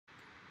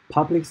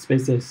Public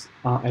spaces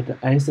are at the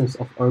essence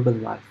of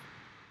urban life.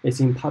 It's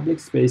in public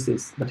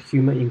spaces that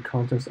human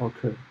encounters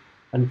occur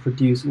and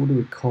produce what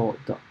we call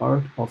the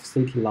art of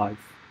city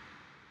life.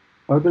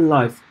 Urban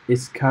life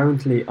is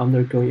currently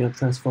undergoing a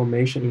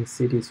transformation in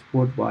cities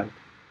worldwide.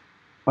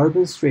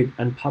 Urban street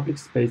and public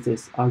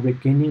spaces are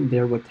regaining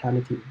their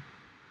vitality.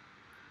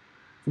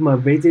 For my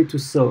visit to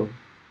Seoul,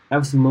 I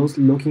was most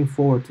looking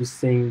forward to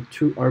seeing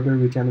two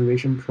urban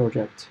regeneration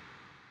projects.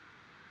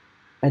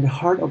 At the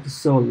heart of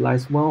Seoul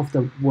lies one of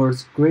the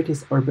world's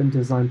greatest urban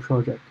design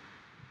projects,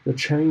 the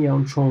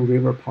Cheonggyecheon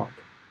River Park.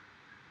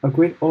 A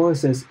great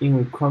oasis in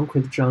a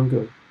concrete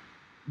jungle,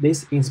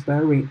 this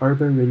inspiring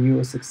urban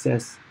renewal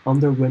success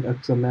underwent a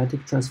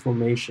dramatic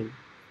transformation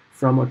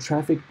from a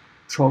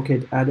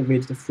traffic-choked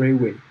elevated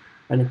freeway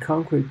and a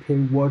concrete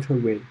paved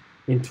waterway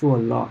into a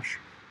large,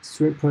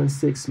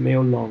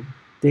 3.6-mile long,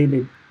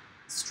 daily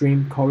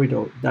stream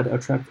corridor that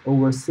attracts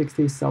over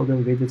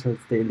 60,000 visitors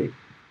daily.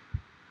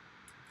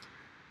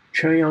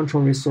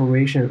 Cheonggyecheon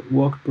restoration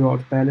work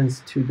brought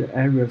balance to the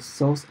areas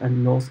south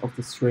and north of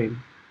the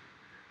stream.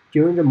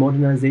 During the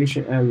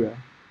modernization era,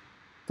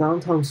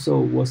 downtown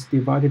Seoul was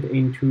divided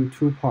into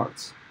two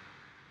parts,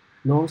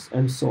 north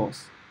and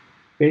south,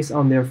 based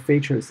on their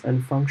features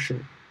and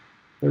function.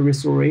 The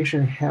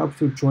restoration helped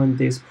to join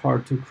these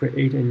parts to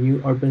create a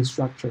new urban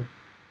structure,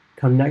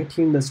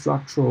 connecting the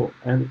structural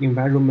and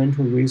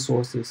environmental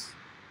resources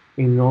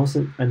in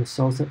northern and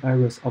southern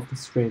areas of the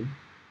stream,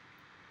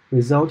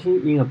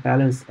 resulting in a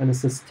balanced and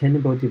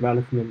sustainable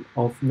development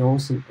of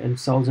northern and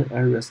southern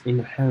areas in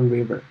the Han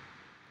River.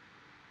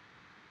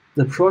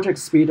 The project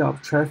speed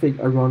up traffic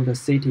around the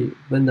city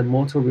when the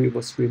motorway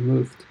was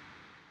removed.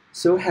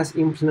 Seoul has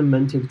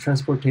implemented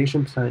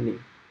transportation planning,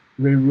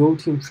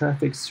 rerouting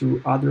traffic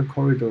through other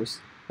corridors,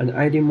 and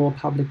adding more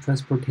public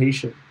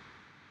transportation.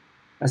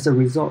 As a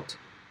result,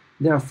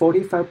 there are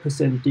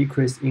 45%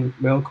 decrease in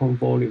vehicle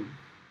volume,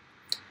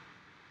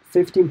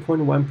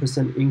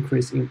 15.1%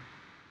 increase in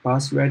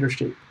bus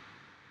ridership,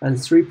 and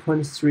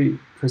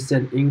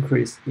 3.3%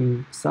 increase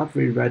in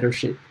subway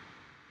ridership.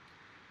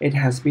 It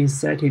has been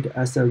cited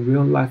as a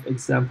real-life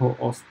example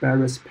of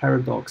Barrett's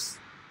paradox.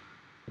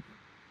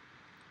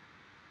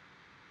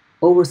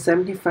 Over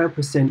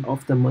 75%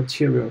 of the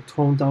material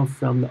torn down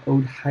from the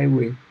old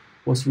highway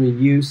was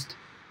reused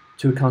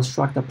to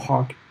construct the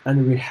park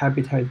and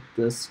rehabilitate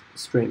the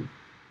stream.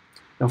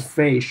 Now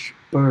fish,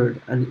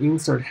 bird, and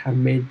insect have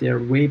made their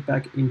way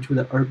back into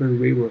the urban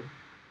river,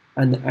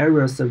 and the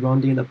area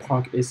surrounding the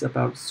park is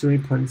about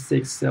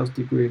 3.6 Celsius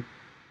degrees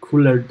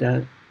cooler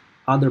than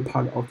other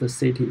parts of the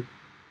city.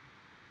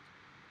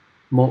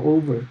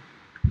 Moreover,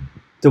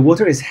 the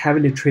water is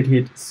heavily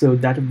treated so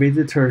that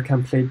visitors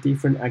can play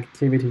different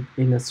activities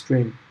in the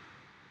stream.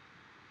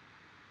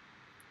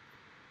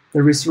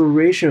 The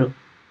restoration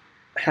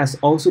has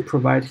also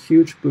provided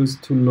huge boosts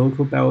to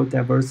local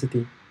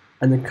biodiversity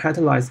and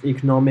catalyzed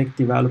economic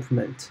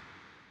development.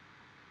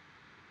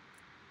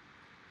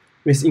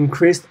 With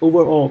increased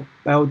overall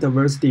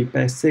biodiversity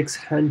by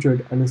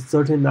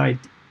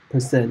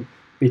 639%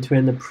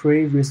 between the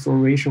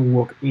pre-restoration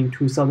work in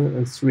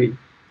 2003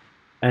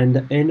 and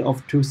the end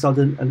of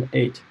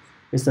 2008,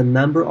 with the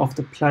number of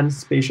the plant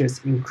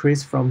species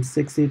increased from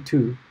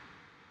 62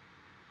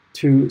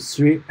 to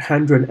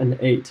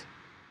 308,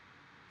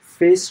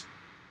 fish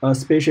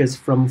species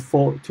from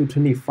 4 to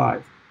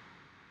 25,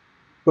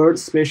 bird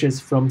species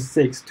from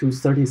 6 to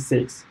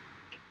 36,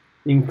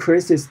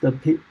 increases the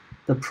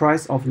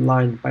price of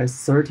land by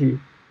 30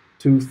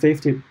 to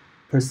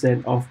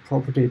 50% of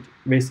property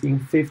within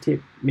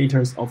 50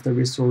 meters of the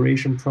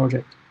restoration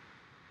project.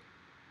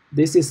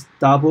 This is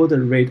double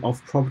the rate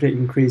of property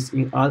increase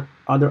in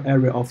other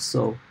areas of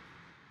Seoul.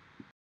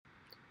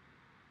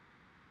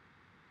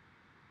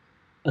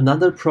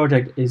 Another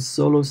project is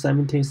Seoullo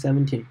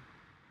 1770.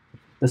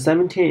 The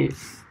 17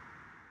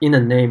 in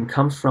the name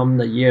comes from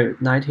the year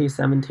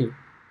 1970,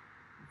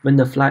 when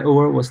the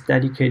flyover was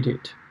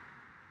dedicated,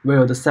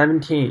 while the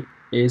 17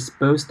 is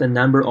both the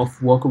number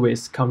of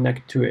walkways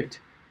connected to it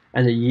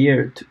and the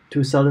year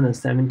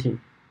 2017.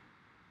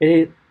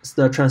 It is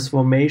the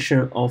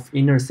transformation of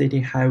inner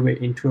city highway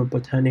into a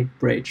botanic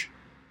bridge,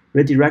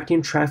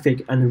 redirecting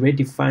traffic and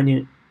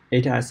redefining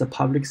it as a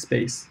public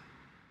space.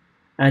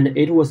 And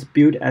it was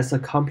built as a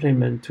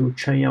complement to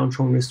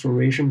Cheonggyecheon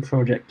restoration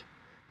project,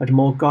 but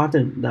more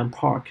garden than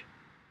park.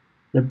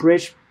 The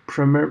bridge's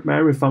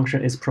primary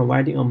function is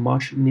providing a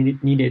much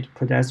needed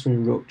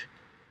pedestrian route,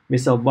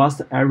 with a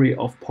vast array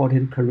of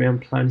potted Korean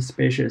plant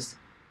species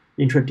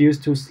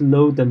introduced to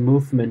slow the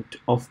movement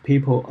of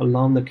people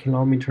along the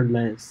kilometer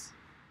length.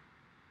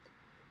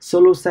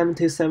 Seoullo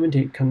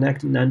 1770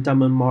 connects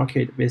Nandaman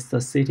Market with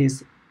the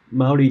city's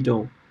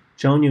Maoli-dong,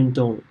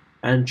 Jeonnyeon-dong,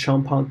 and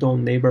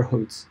Chongpang-dong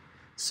neighborhoods,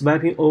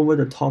 sweeping over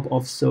the top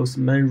of Seoul's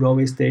main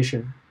railway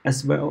station,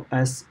 as well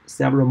as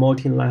several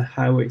multi-line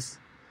highways.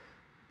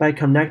 By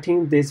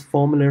connecting these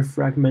formerly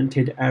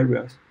fragmented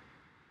areas,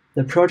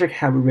 the project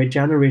has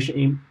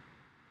regeneration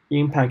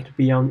impact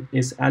beyond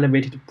its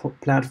elevated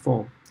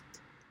platform.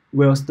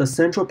 whilst the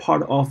central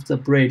part of the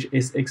bridge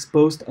is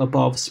exposed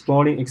above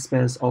sprawling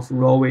expanse of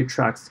railway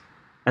tracks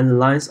and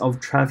lines of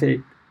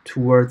traffic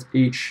towards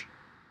each,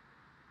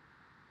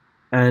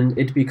 and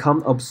it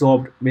becomes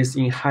absorbed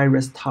within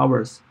high-rise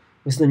towers,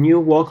 with the new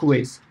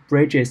walkways,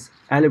 bridges,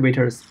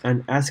 elevators,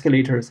 and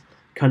escalators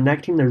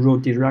connecting the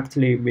road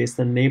directly with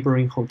the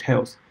neighboring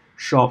hotels,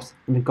 shops,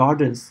 and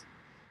gardens.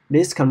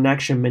 This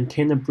connection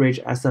maintains the bridge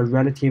as a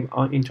relatively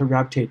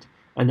uninterrupted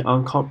and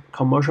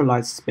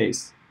uncommercialized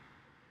space,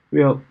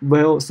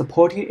 while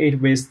supporting it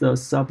with the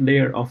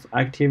sub-layer of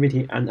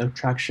activity and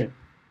attraction.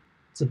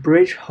 The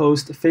bridge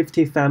hosts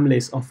 50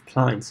 families of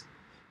plants,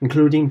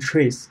 including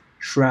trees,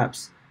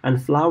 shrubs,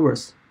 and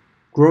flowers,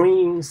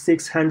 growing in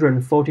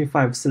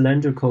 645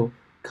 cylindrical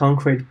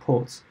concrete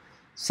pots.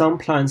 Some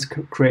plants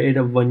create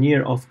a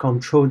veneer of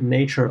controlled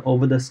nature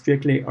over the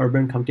strictly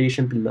urban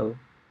condition below,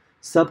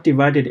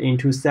 subdivided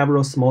into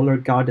several smaller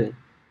gardens,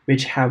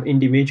 which have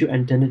individual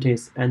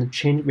identities and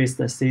change with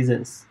the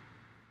seasons.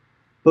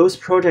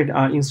 Both projects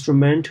are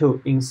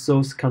instrumental in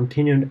Seoul's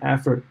continued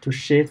effort to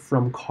shift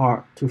from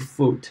car to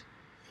foot,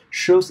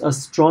 shows a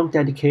strong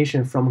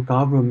dedication from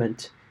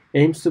government,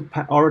 aims to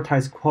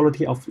prioritize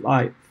quality of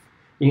life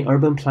in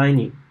urban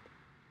planning,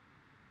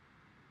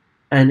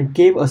 and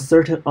gave a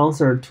certain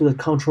answer to the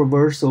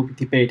controversial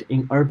debate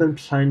in urban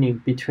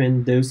planning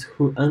between those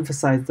who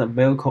emphasize the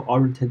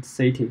vehicle-oriented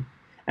city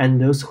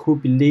and those who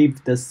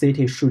believe the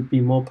city should be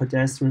more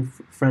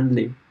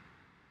pedestrian-friendly.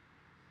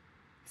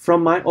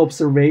 From my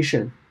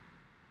observation,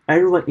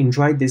 everyone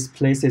enjoys these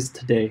places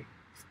today,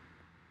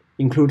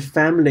 include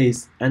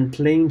families and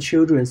playing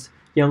children,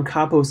 young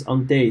couples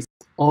on dates,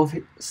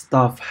 office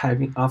staff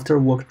having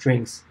after-work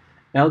drinks,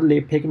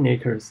 elderly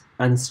picnickers,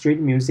 and street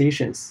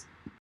musicians.